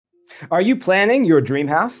Are you planning your dream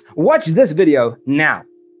house? Watch this video now.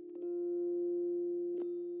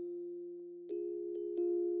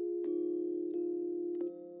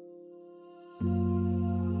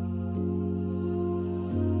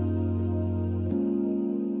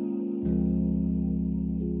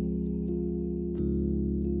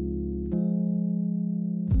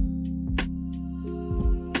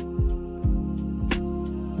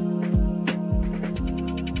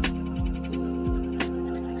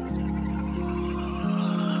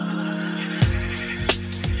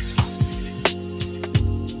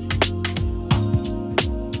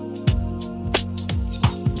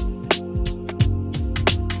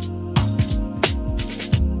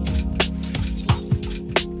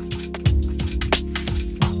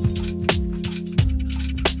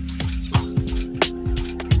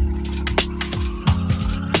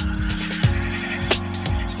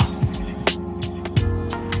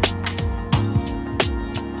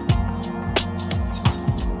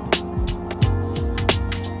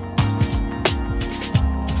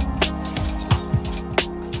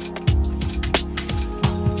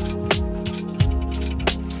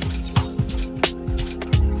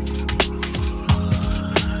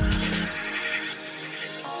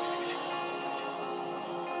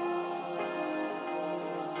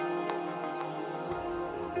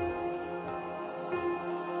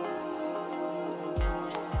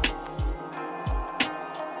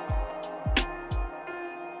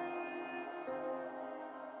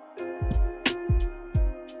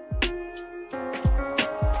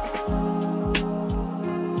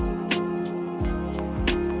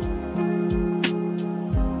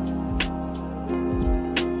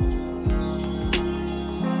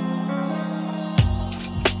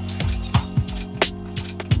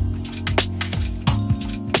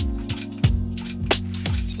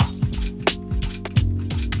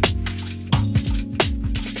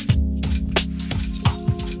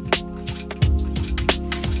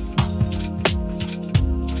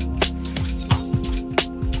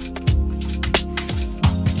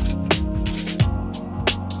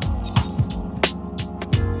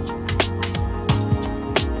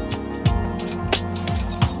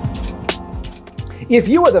 If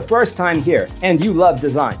you are the first time here and you love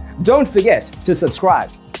design, don't forget to subscribe.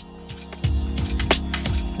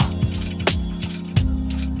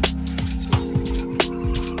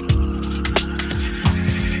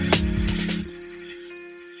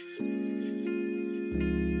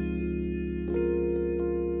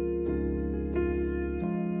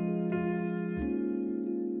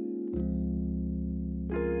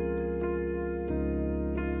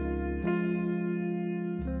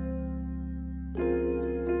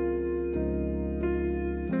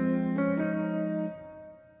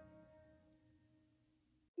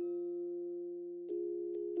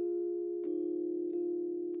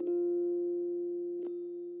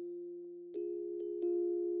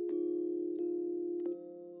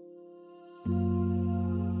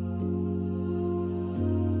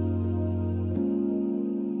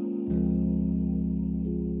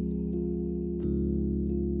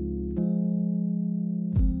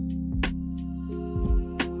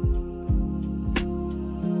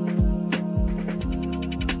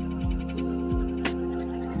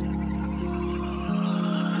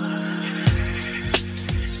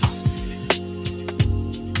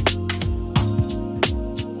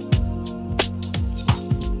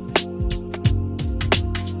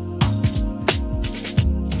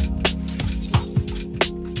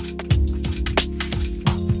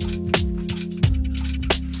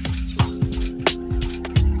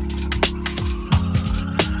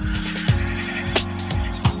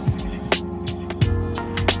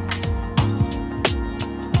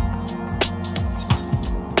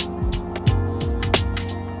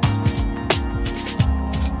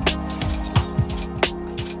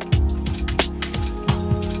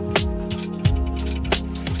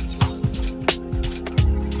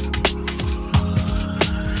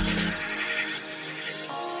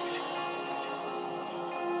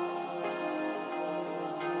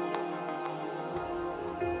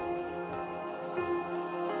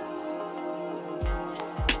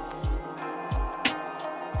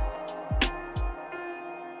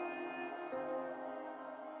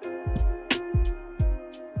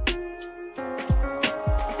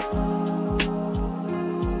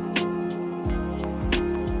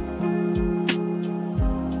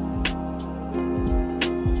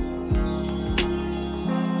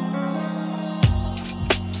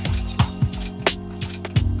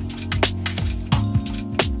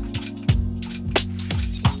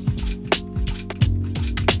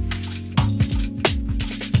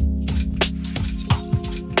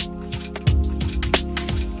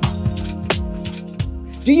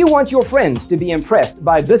 Do you want your friends to be impressed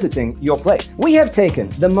by visiting your place? We have taken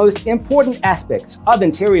the most important aspects of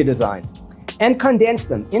interior design and condensed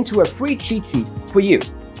them into a free cheat sheet for you.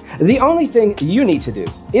 The only thing you need to do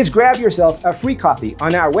is grab yourself a free copy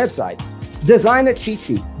on our website,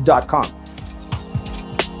 designercheatsheet.com.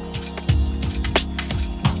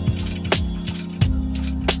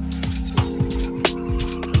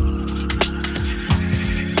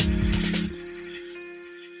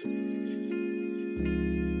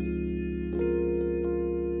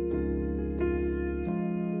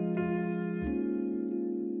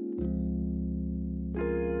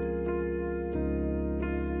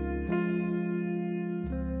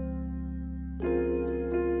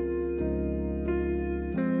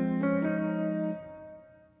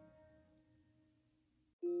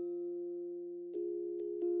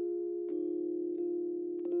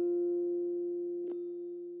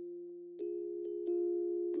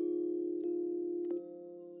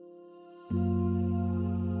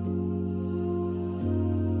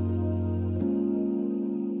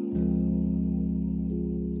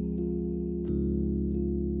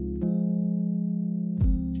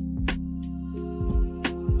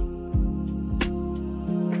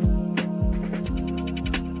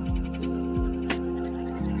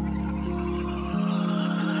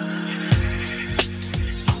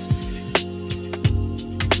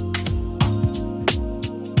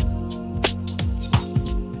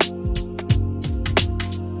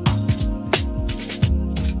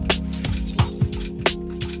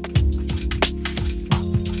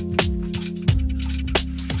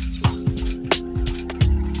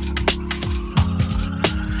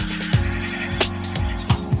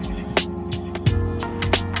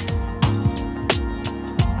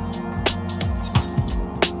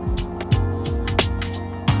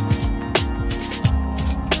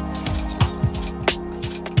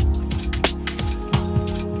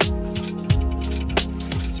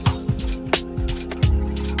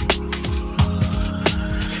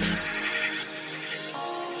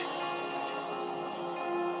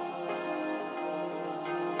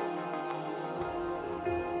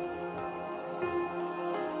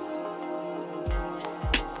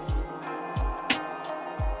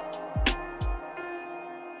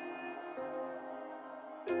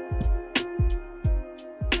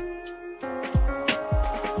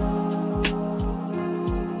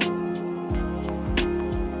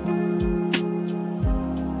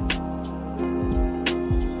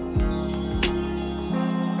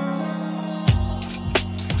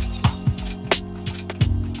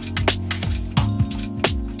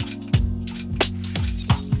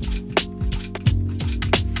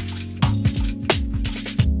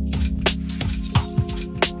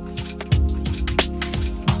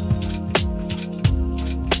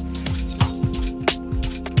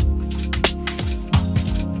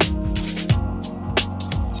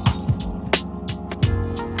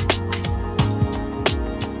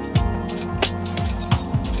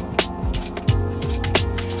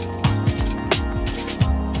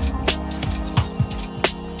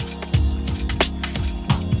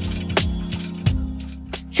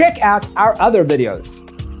 Check out our other videos.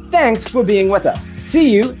 Thanks for being with us. See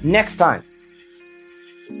you next time.